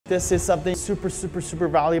This is something super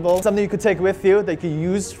valuable. Something you could take with you that you can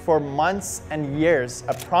use for months and years.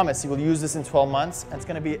 I promise you will use this in 12 months and it's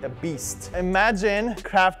gonna be a beast. Imagine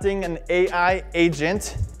crafting an AI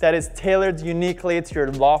agent that is tailored uniquely to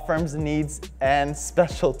your law firm's needs and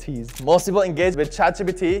specialties. Most people engage with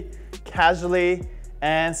ChatGPT casually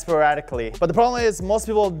and sporadically. But the problem is most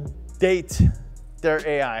people date their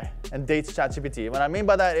AI and date ChatGPT. What I mean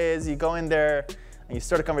by that is you go in there and you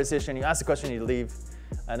start a conversation, you ask a question, you leave.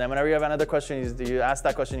 And then whenever you have another question, you ask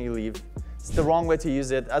that question, you leave. It's the wrong way to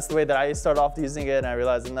use it. That's the way that I started off using it, and I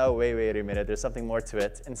realized, no, wait a minute, there's something more to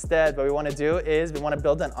it. Instead, what we want to do is we want to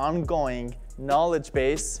build an ongoing knowledge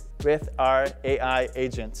base with our AI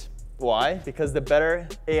agent. Why? Because the better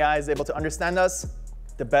AI is able to understand us,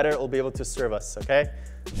 the better it will be able to serve us, okay?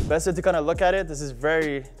 The best way to kind of look at it,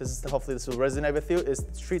 hopefully this will resonate with you, is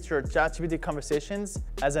treat your ChatGPT conversations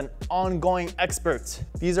as an ongoing expert.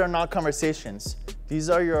 These are not conversations. These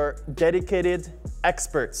are your dedicated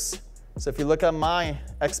experts. So if you look at my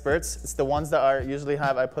experts, it's the ones that are usually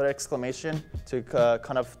I put exclamation to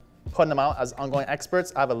kind of put them out as ongoing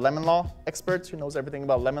experts. I have a lemon law expert who knows everything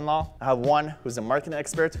about lemon law. I have one who's a marketing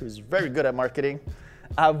expert who's very good at marketing.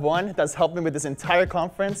 I have one that's helped me with this entire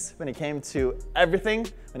conference when it came to everything,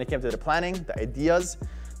 when it came to the planning, the ideas,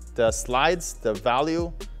 the slides, the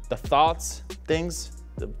value, the thoughts, things,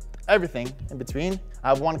 everything in between. I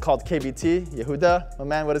have one called KBT, Yehuda. Oh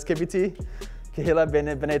man, what is KBT? Kehila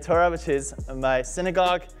B'nai Torah, which is my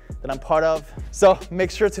synagogue that I'm part of. So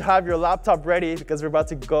make sure to have your laptop ready because we're about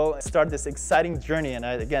to go start this exciting journey. And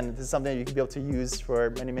again, this is something you can be able to use for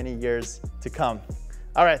many years to come.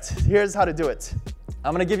 All right, here's how to do it.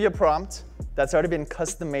 I'm gonna give you a prompt that's already been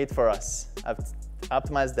custom made for us. I've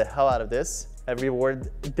optimized the hell out of this. Every word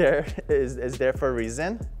there is there for a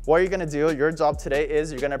reason. What you're gonna do, your job today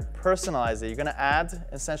is you're gonna personalize it. You're gonna add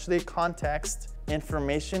essentially context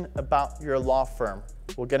information about your law firm.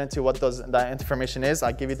 We'll get into what that information is.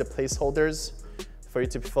 I'll give you the placeholders for you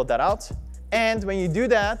to fill that out. And when you do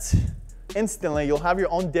that, instantly you'll have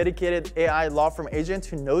your own dedicated AI law firm agent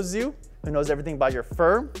who knows you, who knows everything about your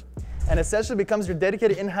firm, and essentially becomes your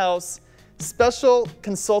dedicated in-house special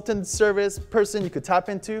consultant service person you could tap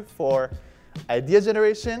into for idea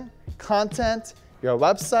generation, content, your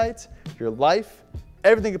website, your life,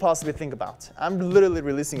 everything you could possibly think about. I'm literally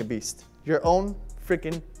releasing a beast. Your own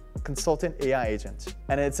freaking consultant AI agent.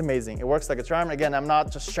 And it's amazing. It works like a charm. Again, I'm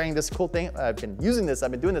not just sharing this cool thing. I've been using this.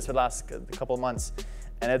 I've been doing this for the last couple of months.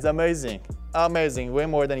 And it's amazing. Amazing, way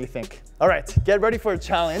more than you think. All right, get ready for a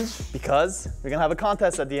challenge because we're gonna have a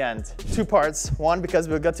contest at the end. Two parts. One, because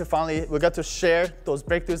we'll get to share those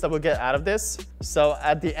breakthroughs that we'll get out of this. So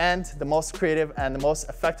at the end, the most creative and the most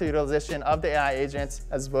effective utilization of the AI agent,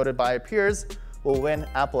 as voted by our peers, will win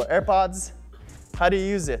Apple AirPods. How do you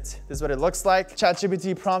use it? This is what it looks like.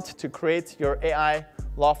 ChatGPT prompt to create your AI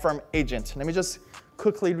law firm agent. Let me just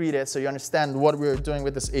quickly read it so you understand what we're doing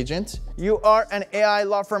with this agent. You are an AI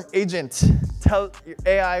law firm agent. Tell your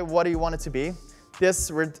AI what do you want it to be.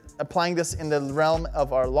 We're applying this in the realm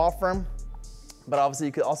of our law firm, but obviously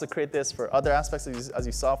you could also create this for other aspects as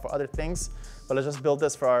you saw for other things. But let's just build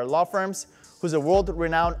this for our law firms, who's a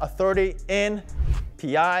world-renowned authority in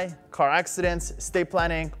PI, car accidents, estate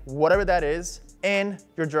planning, whatever that is, in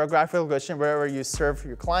your geographical location, wherever you serve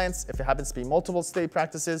your clients. If it happens to be multiple state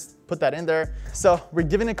practices, put that in there. So we're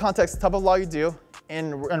giving it context, the type of law you do,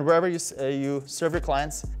 and wherever you serve your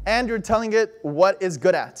clients, and you're telling it what it's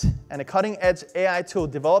good at. And a cutting-edge AI tool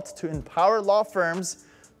developed to empower law firms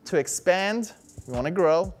to expand. We want to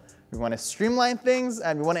grow, we want to streamline things,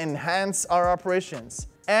 and we want to enhance our operations.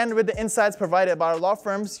 And with the insights provided by our law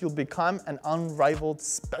firms, you'll become an unrivaled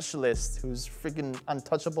specialist who's freaking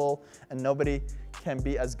untouchable and nobody can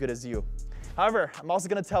be as good as you. However, I'm also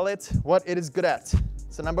gonna tell it what it is good at.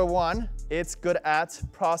 So number one, it's good at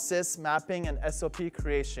process mapping and SOP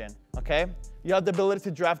creation, okay? You have the ability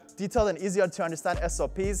to draft detailed and easier to understand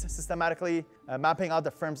SOPs, systematically mapping out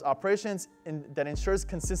the firm's operations that ensures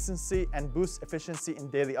consistency and boosts efficiency in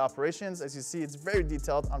daily operations. As you see, it's very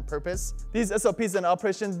detailed on purpose. These SOPs and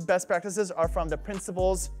operations best practices are from the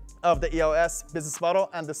principles of the EOS business model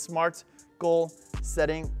and the SMART goal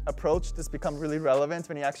setting approach. This becomes really relevant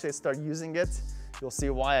when you actually start using it. You'll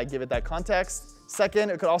see why I give it that context.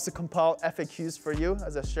 Second, it could also compile FAQs for you.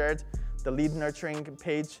 As I shared, the lead nurturing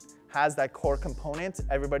page has that core component.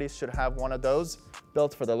 Everybody should have one of those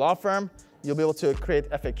built for the law firm. You'll be able to create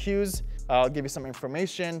FAQs. I'll give you some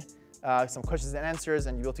information, some questions and answers,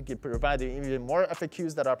 and you'll be able to provide even more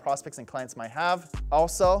FAQs that our prospects and clients might have.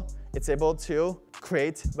 Also, it's able to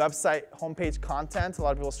create website homepage content. A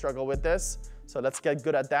lot of people struggle with this, so let's get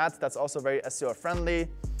good at that. That's also very SEO friendly.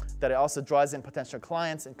 that it also draws in potential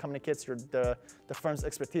clients and communicates the firm's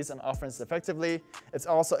expertise and offerings effectively. It's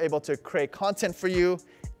also able to create content for you,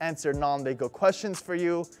 answer non-legal questions for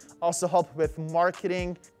you, also help with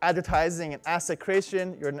marketing, advertising, and asset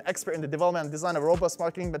creation. You're an expert in the development and design of robust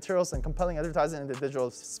marketing materials and compelling advertising in the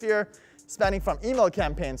digital sphere, spanning from email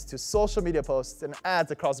campaigns to social media posts and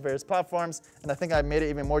ads across various platforms. And I think I made it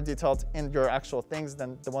even more detailed in your actual things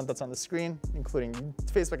than the one that's on the screen, including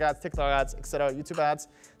Facebook ads, TikTok ads, etc., YouTube ads.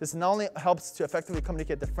 This not only helps to effectively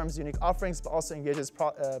communicate the firm's unique offerings, but also engages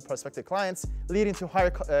prospective clients, leading to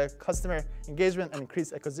higher customer engagement and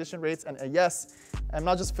increased acquisition rates. And yes, I'm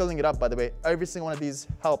not just filling it up, by the way. Every single one of these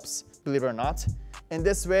helps, believe it or not. In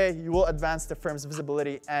this way, you will advance the firm's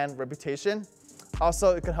visibility and reputation.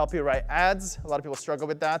 Also, it can help you write ads. A lot of people struggle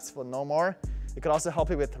with that. Well, no more. It can also help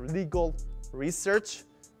you with legal research,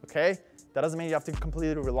 okay? That doesn't mean you have to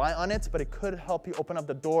completely rely on it, but it could help you open up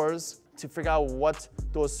the doors to figure out what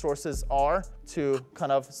those sources are to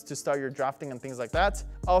start your drafting and things like that.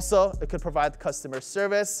 Also, it could provide customer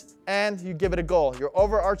service, and you give it a goal. Your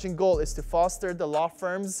overarching goal is to foster the law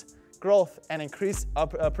firm's growth and increase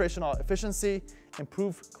operational efficiency,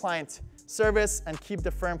 improve client service, and keep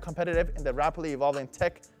the firm competitive in the rapidly evolving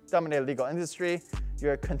tech-dominated legal industry.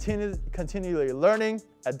 You're continually learning,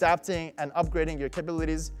 adapting, and upgrading your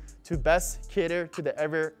capabilities to best cater to the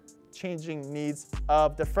ever-changing needs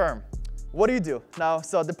of the firm. What do you do? Now,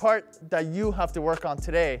 so the part that you have to work on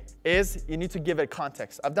today is you need to give it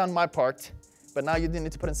context. I've done my part, but now you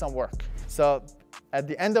need to put in some work. So at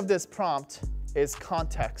the end of this prompt is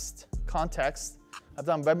context. Context. I've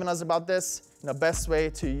done webinars about this. Best way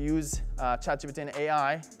to use ChatGPT and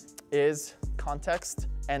AI is context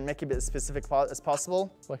and make it as specific as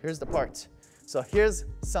possible. Well, here's the part. So here's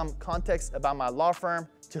some context about my law firm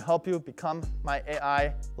to help you become my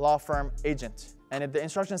AI law firm agent. And if the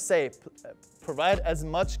instructions say, provide as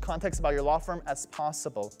much context about your law firm as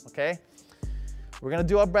possible, okay? We're gonna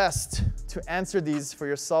do our best to answer these for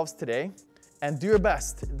yourselves today. And do your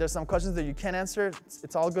best. If there's some questions that you can't answer,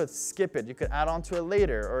 it's all good, skip it. You could add on to it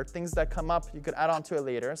later, or things that come up, you could add on to it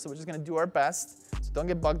later. So we're just gonna do our best. So don't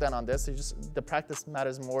get bogged down on this. The practice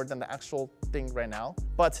matters more than the actual thing right now.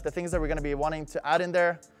 But the things that we're gonna be wanting to add in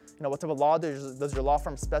there, what type of law does your law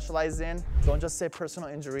firm specialize in? Don't just say personal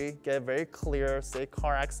injury, get it very clear, say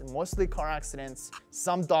car accident, mostly car accidents,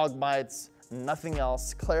 some dog bites, nothing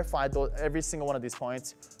else. Clarify every single one of these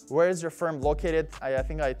points. Where is your firm located? I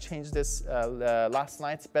think I changed this last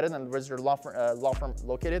night. Better than where's your law firm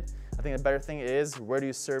located. I think the better thing is where do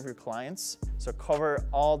you serve your clients? So cover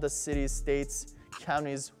all the cities, states,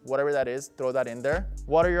 counties, whatever that is, throw that in there.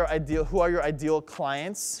 Who are your ideal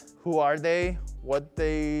clients? Who are they?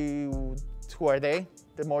 Who are they?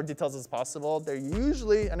 The more details as possible. They're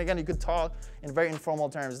usually, and again, you could talk in very informal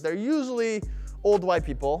terms, they're usually old white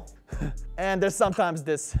people. And there's sometimes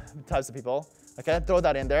this types of people. Okay, throw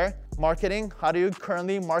that in there. Marketing, how do you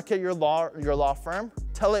currently market your law firm?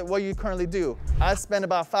 Tell it what you currently do. I spend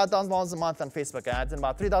about $5,000 a month on Facebook ads and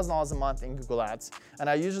about $3,000 a month in Google ads. And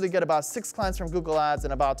I usually get about 6 clients from Google ads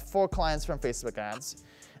and about 4 clients from Facebook ads.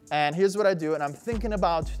 And here's what I do, and I'm thinking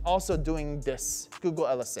about also doing this, Google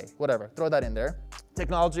LSA, whatever, throw that in there.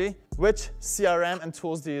 Technology, which CRM and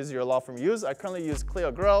tools do your law firm use? I currently use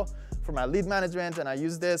Clio Grow for my lead management, and I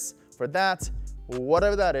use this for that.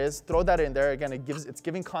 Whatever that is, throw that in there. Again, it's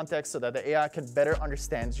giving context so that the AI can better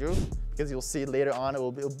understand you, because you'll see later on, it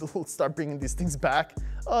will start bringing these things back.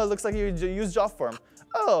 Oh, it looks like you use JobForm.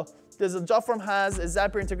 Oh, JobForm has a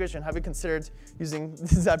Zapier integration. Have you considered using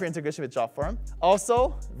Zapier integration with JobForm?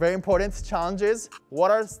 Also, very important, challenges. What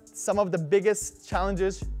are some of the biggest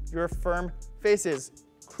challenges your firm faces?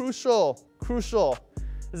 Crucial.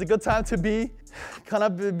 It's a good time to be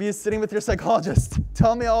sitting with your psychologist.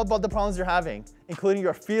 Tell me all about the problems you're having, including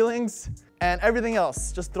your feelings and everything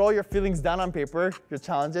else. Just throw your feelings down on paper, your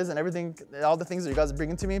challenges and everything, all the things that you guys are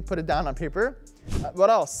bringing to me, put it down on paper. What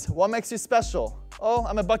else? What makes you special? Oh,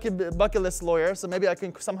 I'm a bucket list lawyer, so maybe I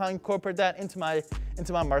can somehow incorporate that into my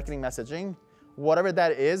marketing messaging. Whatever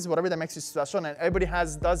that is, whatever that makes you special, and everybody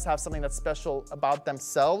does have something that's special about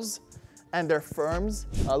themselves and their firms.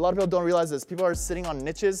 A lot of people don't realize this. People are sitting on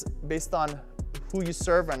niches based on who you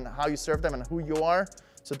serve and how you serve them and who you are.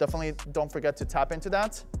 So definitely don't forget to tap into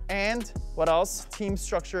that. And what else? Team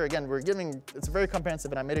structure. Again, it's very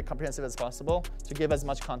comprehensive, and I made it comprehensive as possible to give as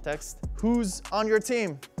much context. Who's on your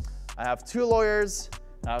team? I have 2 lawyers,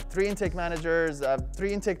 I have 3 intake managers, I have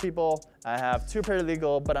 3 intake people, I have 2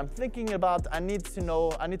 paralegal, but I'm thinking about, I need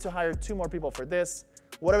to hire 2 more people for this.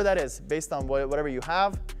 Whatever that is, based on whatever you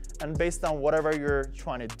have, and based on whatever you're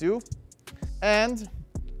trying to do. And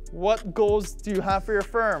what goals do you have for your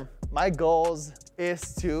firm? My goals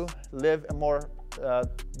is to live a more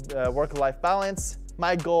work-life balance.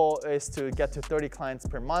 My goal is to get to 30 clients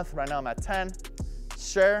per month. Right now I'm at 10.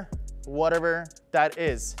 Share whatever that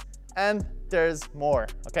is. And there's more,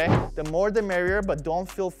 okay? The more the merrier, but don't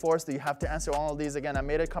feel forced that you have to answer all of these. Again, I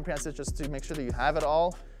made it comprehensive just to make sure that you have it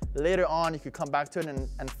all. Later on, you could come back to it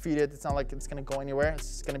and feed it. It's not like it's gonna go anywhere. It's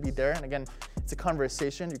just gonna be there. And again, it's a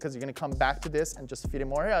conversation because you're gonna come back to this and just feed it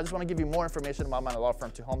more. Here, I just wanna give you more information about my law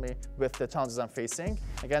firm to help me with the challenges I'm facing.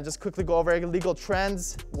 Again, just quickly go over legal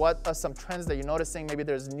trends. What are some trends that you're noticing? Maybe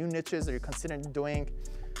there's new niches that you're considering doing.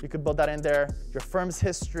 You could build that in there. Your firm's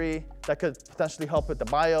history, that could potentially help with the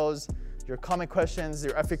bios. Your common questions,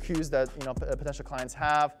 your FAQs that potential clients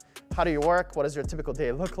have. How do you work? What does your typical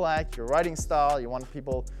day look like? Your writing style. You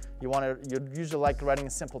usually like writing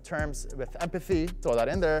in simple terms with empathy. Throw that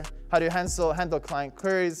in there. How do you handle client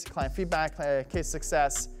queries, client feedback, case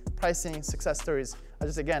success, pricing, success stories? I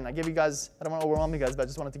give you guys, I don't want to overwhelm you guys, but I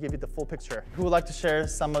just wanted to give you the full picture. Who would like to share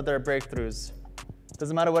some of their breakthroughs?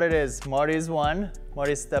 Doesn't matter what it is. Marty's one.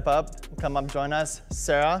 Marty, step up. Come up, join us.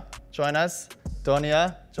 Sarah, join us.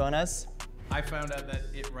 Donia, join us. I found out that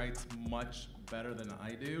it writes much better than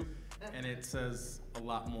I do, and it says a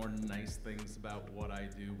lot more nice things about what I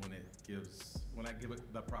do when I give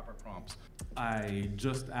it the proper prompts. I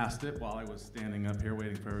just asked it while I was standing up here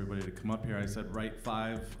waiting for everybody to come up here. I said, write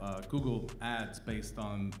 5 Google ads based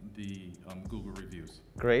on the Google reviews.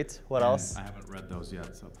 Great. What else? I haven't read those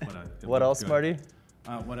yet. So, what else, good. Marty?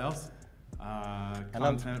 What else?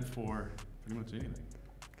 Content for pretty much anything.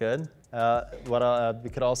 Good. We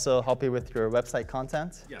could also help you with your website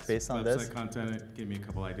content based on this. Website content, it gave me a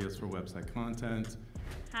couple ideas for website content.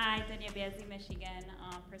 Hi, Dunya Bazi, Michigan,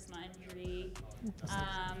 personal injury.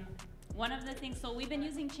 One of the things, so we've been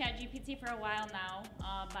using ChatGPT for a while now,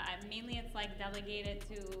 but mainly it's like delegated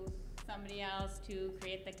to somebody else to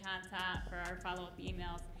create the content for our follow-up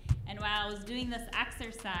emails. And while I was doing this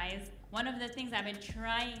exercise, one of the things I've been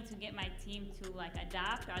trying to get my team to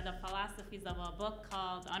adopt are the philosophies of a book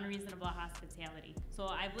called Unreasonable Hospitality. So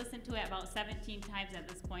I've listened to it about 17 times at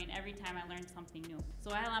this point, every time I learn something new.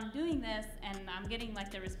 So while I'm doing this and I'm getting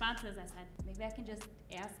the responses, I said, maybe I can just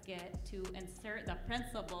ask it to insert the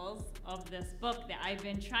principles of this book that I've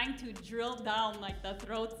been trying to drill down the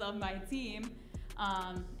throats of my team.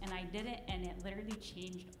 And I did it, and it literally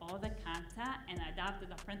changed all the content and adopted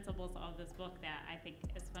the principles of this book that I think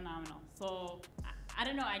is phenomenal. So I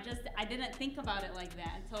don't know, I didn't think about it like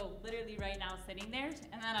that until literally right now sitting there.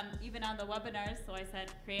 And then I'm even on the webinars, so I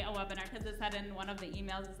said create a webinar, because it said in one of the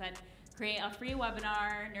emails, it said create a free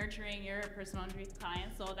webinar nurturing your personal injury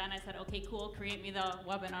clients. So then I said, okay, cool, create me the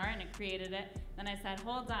webinar, and it created it. Then I said,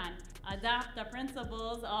 hold on, adopt the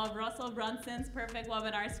principles of Russell Brunson's perfect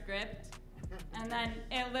webinar script. And then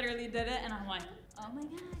it literally did it, and I'm like, oh my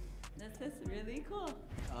God, this is really cool.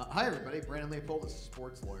 Hi everybody, Brandon Leopold, a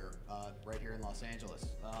sports lawyer right here in Los Angeles.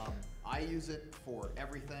 I use it for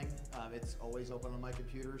everything. It's always open on my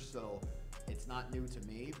computer, so it's not new to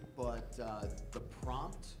me, but the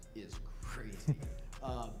prompt is crazy.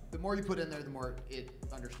 The more you put in there, the more it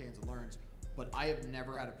understands and learns, but I have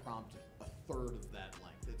never had a prompt a third of that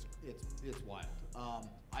length. It's wild.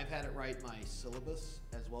 I've had it write my syllabus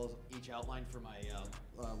as well as each outline for my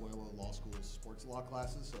Loyola Law School's sports law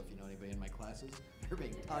classes. So if you know anybody in my classes, they're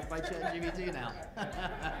being taught by ChatGPT now.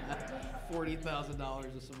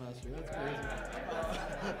 $40,000 a semester. That's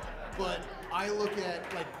crazy. But I look at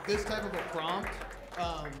this type of a prompt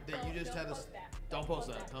that you just had to. Don't post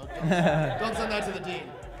that. Don't send that to the dean.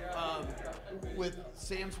 With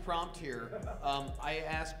Sam's prompt here, I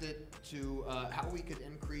asked it to how we could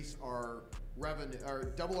increase our revenue, or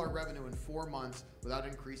double our revenue in 4 months without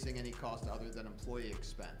increasing any cost other than employee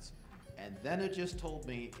expense. And then it just told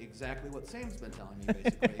me exactly what Sam's been telling me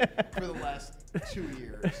basically for the last 2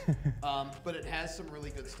 years. But it has some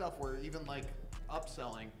really good stuff where even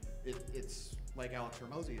upselling, it's like Alex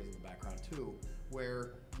Ramosi is in the background too,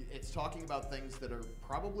 where it's talking about things that are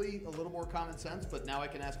probably a little more common sense, but now I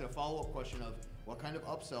can ask it a follow-up question of what kind of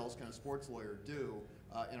upsells can a sports lawyer do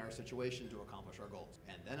in our situation to accomplish our goals?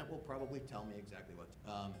 And then it will probably tell me exactly what,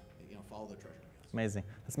 follow the treasure. Amazing.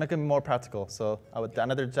 Let's make it more practical. So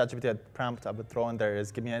another ChatGPT prompt I would throw in there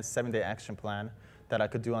is give me a 7-day action plan that I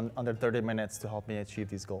could do under 30 minutes to help me achieve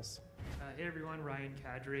these goals. Hey everyone, Ryan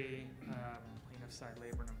Kadri, plaintiff side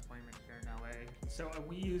labor and employment here in LA. So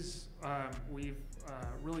we've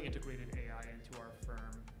really integrated AI into our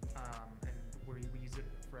firm, and we use it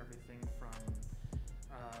for everything from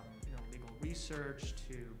legal research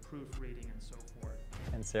to proofreading and so forth.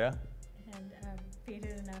 And Sarah? And feed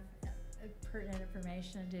it enough pertinent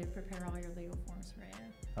information to prepare all your legal forms for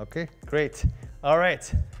you. Okay, great. All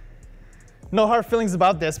right. No hard feelings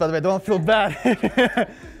about this, by the way, don't feel bad.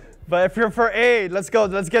 But if you're for A, let's go,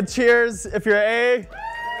 let's get cheers. If you're A,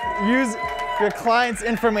 use your client's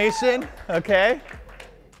information, okay?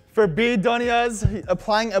 For B, Donia's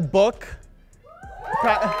applying a book.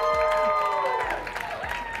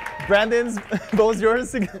 Brandon's, what was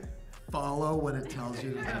yours again? Follow what it tells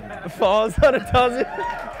you to do. Follows what it tells you.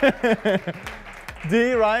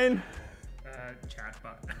 D, Ryan?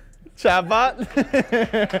 Chatbot.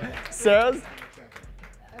 Chatbot. Sarah's?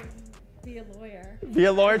 Be a lawyer. Be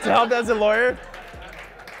a lawyer, to help as a lawyer.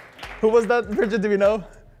 Who was that, Bridget, do we know?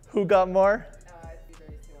 Who got more? It's be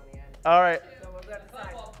very soon on the end. All right. So we'll go to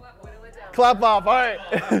side. Whittle it down. Clap off, all right.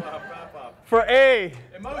 Clap off. For A.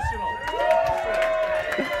 Emotional.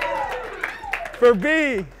 For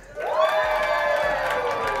B.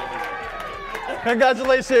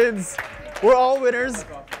 Congratulations. We're all winners.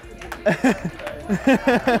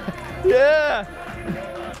 Yeah.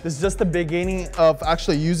 This is just the beginning of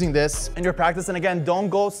actually using this in your practice. And again, don't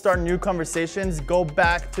go start new conversations. Go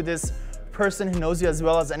back to this person who knows you as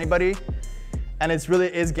well as anybody. And it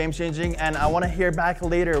really is game changing. And I want to hear back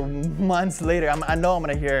later, months later. I know I'm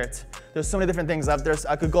going to hear it. There's so many different things out there.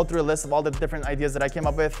 I could go through a list of all the different ideas that I came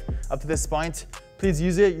up with up to this point. Please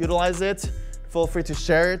use it, utilize it. Feel free to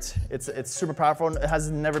share it. It's super powerful. It has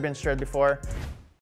never been shared before.